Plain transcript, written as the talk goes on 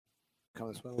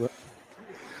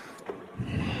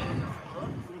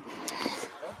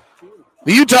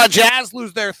The Utah Jazz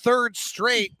lose their third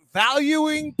straight.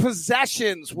 Valuing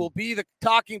possessions will be the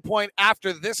talking point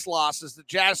after this loss, as the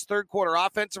Jazz third quarter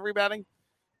offensive rebounding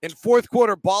and fourth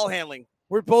quarter ball handling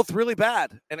were both really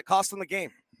bad, and it cost them the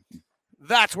game.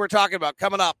 That's what we're talking about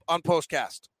coming up on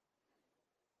Postcast.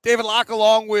 David Locke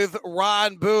along with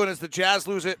Ron Boone as the Jazz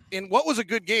lose it in what was a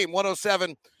good game,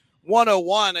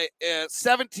 107-101.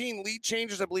 17 lead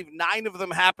changes. I believe 9 of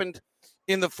them happened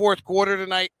in the fourth quarter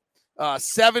tonight.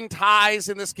 7 ties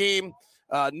in this game.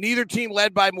 Neither team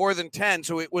led by more than 10,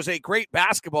 so it was a great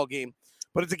basketball game.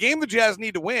 But it's a game the Jazz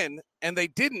need to win, and they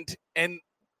didn't. And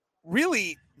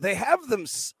really, they have them,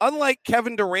 unlike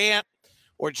Kevin Durant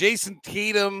or Jason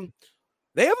Tatum,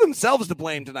 they have themselves to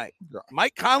blame tonight.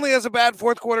 Mike Conley has a bad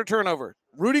fourth quarter turnover.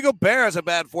 Rudy Gobert has a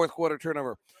bad fourth quarter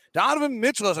turnover. Donovan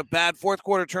Mitchell has a bad fourth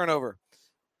quarter turnover.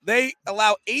 They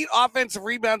allow 8 offensive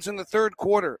rebounds in the third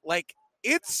quarter. Like,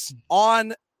 it's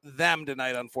on them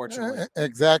tonight, unfortunately.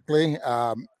 Exactly.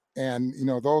 And,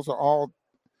 those are all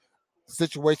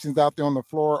situations out there on the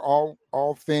floor,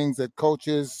 all things that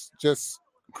coaches just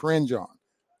cringe on.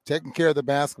 Taking care of the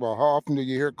basketball. How often do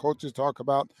you hear coaches talk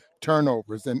about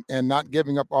turnovers and not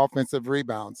giving up offensive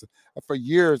rebounds? For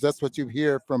years, that's what you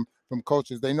hear from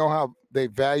coaches. They know how they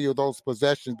value those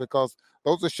possessions because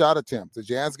those are shot attempts. The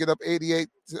Jazz get up 88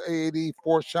 to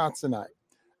 84 shots tonight.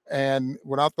 And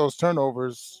without those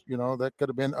turnovers, that could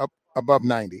have been up above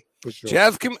 90 for sure.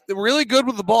 Jazz really good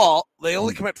with the ball. They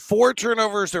only commit 4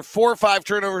 turnovers. They're 4 or 5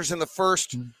 turnovers in the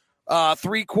first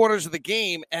 3 quarters of the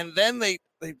game. And then they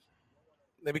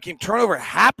became turnover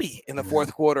happy in the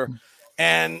fourth quarter.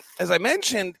 And as I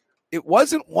mentioned, it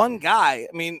wasn't one guy.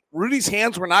 I mean, Rudy's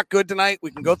hands were not good tonight.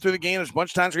 We can go through the game. There's a bunch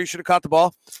of times where he should have caught the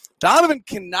ball. Donovan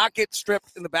cannot get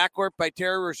stripped in the backcourt by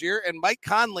Terry Rozier. And Mike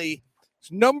Conley's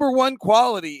number one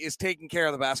quality is taking care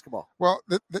of the basketball. Well,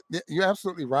 you're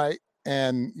absolutely right.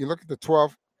 And you look at the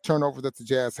 12 turnovers that the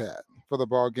Jazz had for the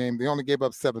ball game. They only gave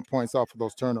up 7 points off of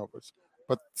those turnovers.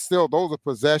 But still, those are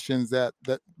possessions that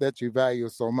you value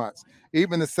so much.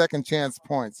 Even the second chance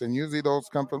points, and usually those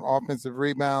come from offensive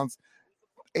rebounds.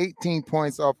 18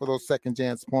 points off of those second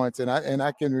chance points, and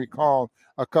I can recall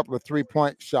a couple of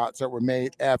 3-point shots that were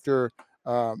made after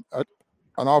an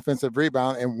offensive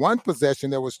rebound. And one possession,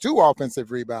 there was 2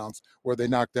 offensive rebounds where they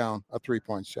knocked down a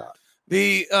 3-point shot.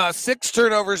 The 6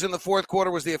 turnovers in the fourth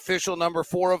quarter was the official number.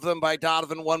 4 of them by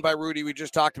Donovan, 1 by Rudy. We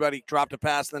just talked about he dropped a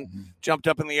pass, then jumped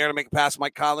up in the air to make a pass.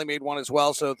 Mike Conley made one as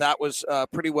well, so that was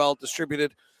pretty well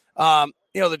distributed.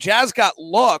 The Jazz got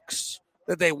looks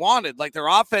that they wanted. Like their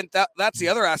offense, that's the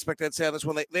other aspect I'd say on this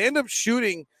one. They end up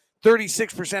shooting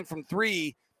 36% from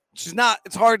 3, which is not –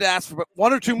 it's hard to ask for, but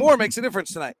 1 or 2 more makes a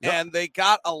difference tonight. Yep. And they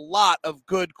got a lot of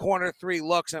good corner 3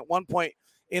 looks. And at one point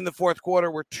in the fourth quarter,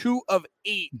 were 2 of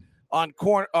 8 on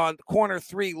corner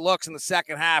 3 looks in the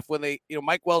second half when they,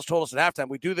 Mike Wells told us at halftime,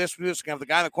 we do this, the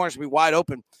guy in the corner should be wide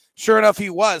open. Sure enough, he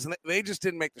was, and they just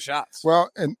didn't make the shots. Well,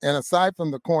 and aside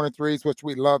from the corner 3s, which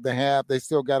we love to have, they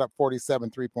still got up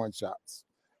 47 3-point shots.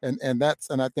 And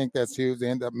I think that's huge. They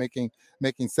end up making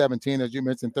 17, as you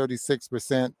mentioned,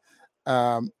 36%.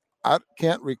 I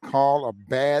can't recall a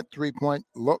bad 3-point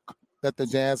look that the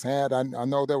Jazz had. I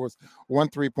know there was one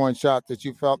 3-point shot that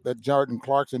you felt that Jordan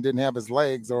Clarkson didn't have his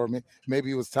legs, or maybe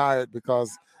he was tired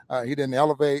because he didn't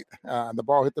elevate. The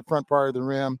ball hit the front part of the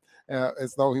rim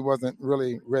as though he wasn't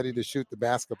really ready to shoot the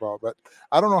basketball. But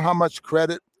I don't know how much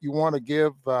credit you want to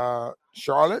give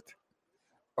Charlotte,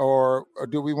 or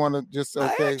do we want to just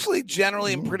I actually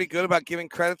generally am pretty good about giving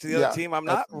credit to the other team. I'm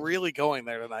not really going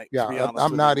there tonight. Yeah, to be honest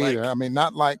I'm not either. I mean,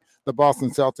 not like the Boston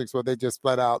Celtics where they just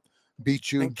flat out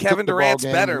beat you. And Kevin Durant's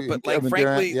better, but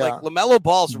frankly, LaMelo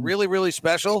Ball's really, really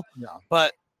special. Yeah.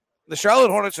 But the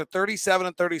Charlotte Hornets are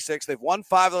 37-36. They've won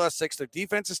 5 of the last 6. Their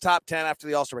defense is top 10 after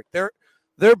the All-Star break.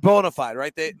 They're bona fide,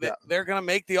 right? They're going to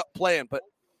make the play-in. But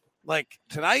like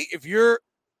tonight, if you're,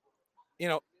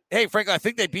 hey, frankly, I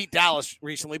think they beat Dallas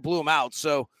recently, blew them out.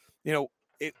 So,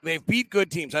 they've beat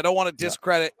good teams. I don't want to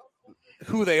discredit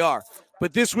who they are,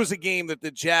 but this was a game that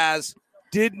the Jazz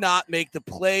did not make the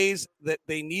plays that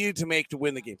they needed to make to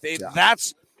win the game.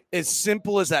 That's as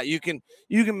simple as that. You can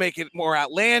make it more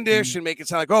outlandish and make it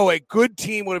sound like, a good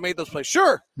team would have made those plays.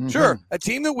 Sure. A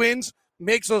team that wins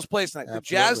makes those plays tonight. Absolutely. The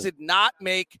Jazz did not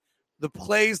make the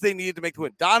plays they needed to make to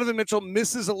win. Donovan Mitchell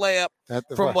misses a layup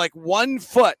from 1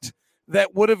 foot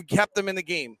that would have kept them in the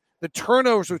game. The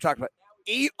turnovers we talked about,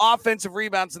 8 offensive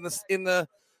rebounds in the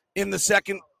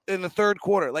third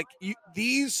quarter. Like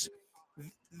these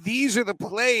are the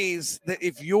plays that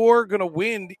if you're going to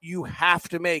win, you have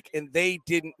to make, and they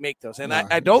didn't make those. And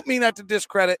I don't mean that to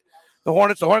discredit The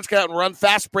Hornets got out and run.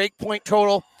 Fast break point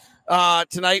total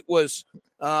tonight was.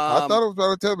 I thought it was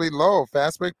relatively low.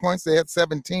 Fast break points, they had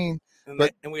 17.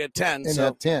 And we had 10. And so,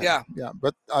 had 10. Yeah.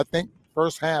 But I think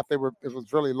first half, it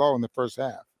was really low in the first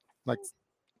half.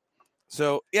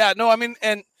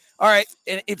 All right,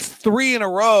 and it's 3 in a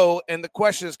row, and the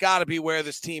question has got to be where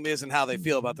this team is and how they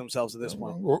feel about themselves at this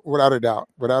point. Without a doubt.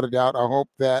 I hope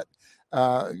that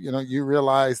you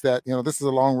realize that this is a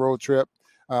long road trip.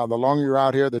 The longer you're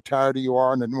out here, the tireder you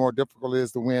are, and the more difficult it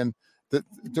is to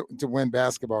win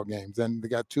basketball games. And they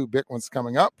got 2 big ones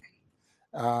coming up.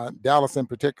 Dallas in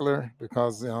particular,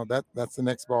 because that's the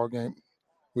next ball game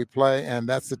we play, and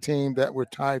that's the team that we're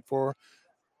tied for.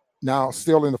 Now,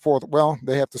 still in the fourth. Well,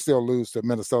 they have to still lose to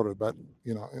Minnesota, but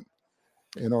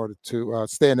in order to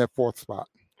stay in that 4th spot.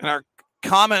 In our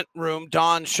comment room,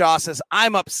 Don Shaw says,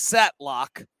 "I'm upset,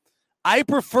 Locke. I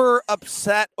prefer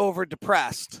upset over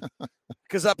depressed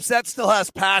because upset still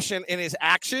has passion in his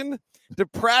action.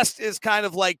 Depressed is kind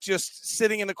of like just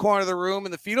sitting in the corner of the room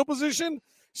in the fetal position.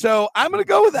 So I'm going to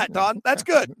go with that, Don. That's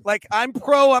good. Like, I'm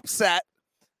pro upset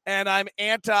and I'm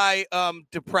anti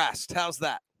depressed. How's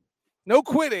that? No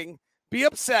quitting. Be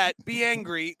upset. Be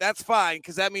angry. That's fine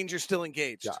because that means you're still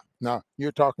engaged." Yeah. No,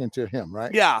 you're talking to him,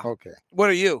 right? Yeah. Okay. What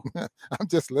are you? I'm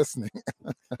just listening.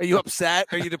 Are you upset?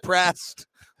 Are you depressed?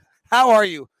 How are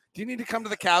you? Do you need to come to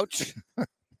the couch?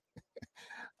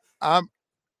 How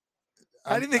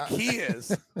do you think he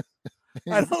is?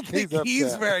 I don't think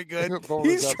he's very good.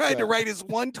 He's trying to write his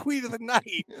one tweet of the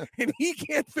night, and he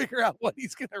can't figure out what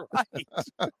he's going to write.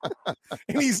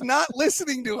 And he's not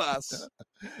listening to us.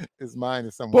 His mind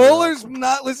is somewhere Bowler's else.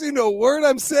 not listening to a word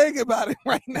I'm saying about it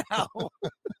right now.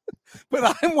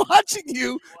 But I'm watching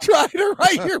you try to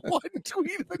write your one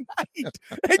tweet of the night,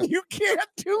 and you can't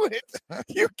do it.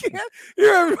 You can't.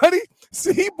 Here, everybody,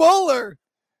 see Bowler.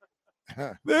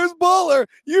 There's Bowler.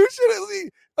 You should at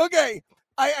least. Okay,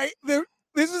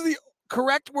 this is the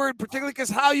correct word, particularly because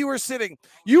how you were sitting.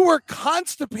 You were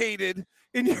constipated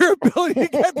in your ability to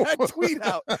get that tweet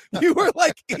out. You were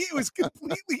like, it was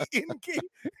completely incapable.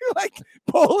 Like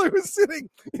Bowler was sitting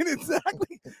in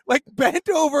exactly like bent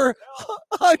over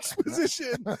hunch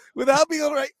position without being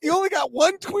able to write. You only got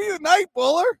one tweet a night,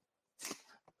 Bowler.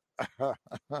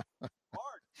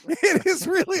 It is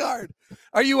really hard.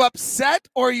 Are you upset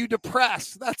or are you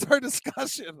depressed? That's our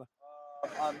discussion.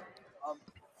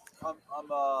 I'm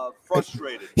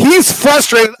frustrated. He's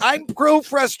frustrated. I'm pro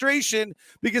frustration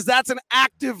because that's an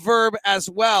active verb as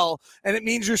well, and it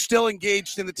means you're still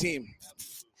engaged in the team.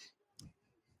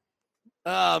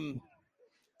 I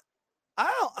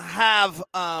don't have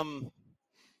I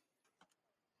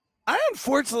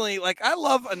unfortunately I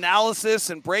love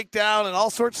analysis and breakdown and all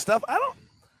sorts of stuff.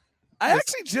 I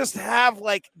actually just have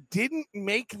didn't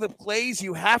make the plays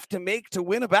you have to make to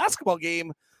win a basketball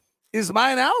game is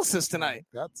my analysis tonight.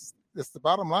 That's the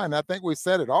bottom line. I think we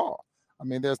said it all. I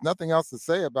mean, there's nothing else to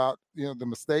say about the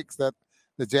mistakes that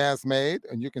the Jazz made,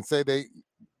 and you can say they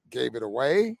gave it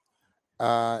away,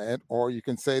 or you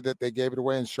can say that they gave it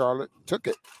away and Charlotte took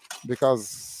it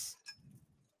because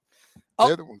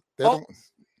they're the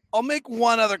ones. I'll make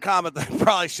one other comment that I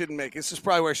probably shouldn't make. This is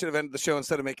probably where I should have ended the show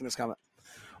instead of making this comment.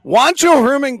 Juancho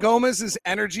Hernangomez's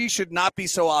energy should not be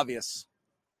so obvious.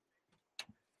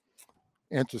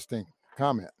 Interesting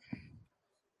comment.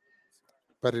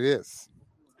 But it is.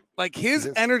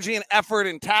 His energy and effort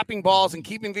in tapping balls and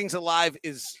keeping things alive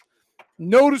is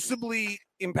noticeably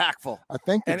impactful. I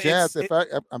think the Jazz,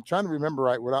 I'm trying to remember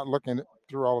right without looking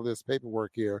through all of this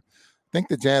paperwork here, I think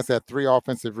the Jazz had 3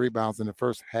 offensive rebounds in the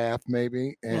first half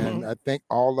maybe, and I think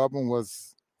all of them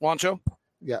was Juancho?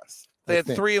 Yes. They had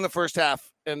 3 in the first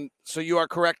half, and so you are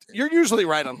correct. You're usually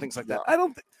right on things like that. I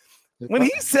don't think when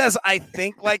he says I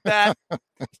think like that,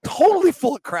 totally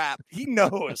full of crap. He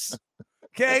knows.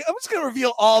 Okay, I'm just going to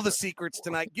reveal all the secrets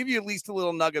tonight. Give you at least a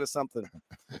little nugget of something.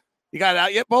 You got it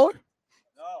out yet, Bowler?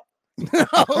 No.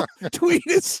 No. Tweet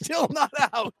is still not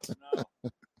out. No.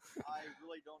 I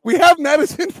really don't. We have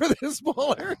medicine for this,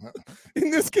 Bowler. In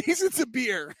this case, it's a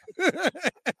beer.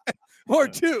 Or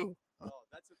 2. Oh,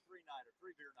 that's a 3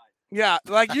 beer night. Yeah,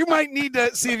 you might need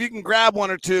to see if you can grab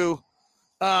 1 or 2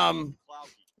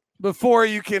 before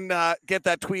you can get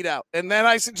that tweet out. And then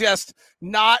I suggest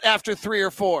not after 3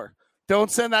 or 4.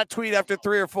 Don't send that tweet after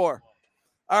 3 or 4.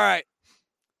 All right.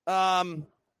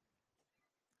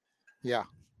 Yeah.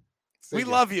 We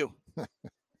love you.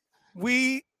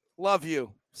 We love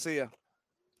you. See ya.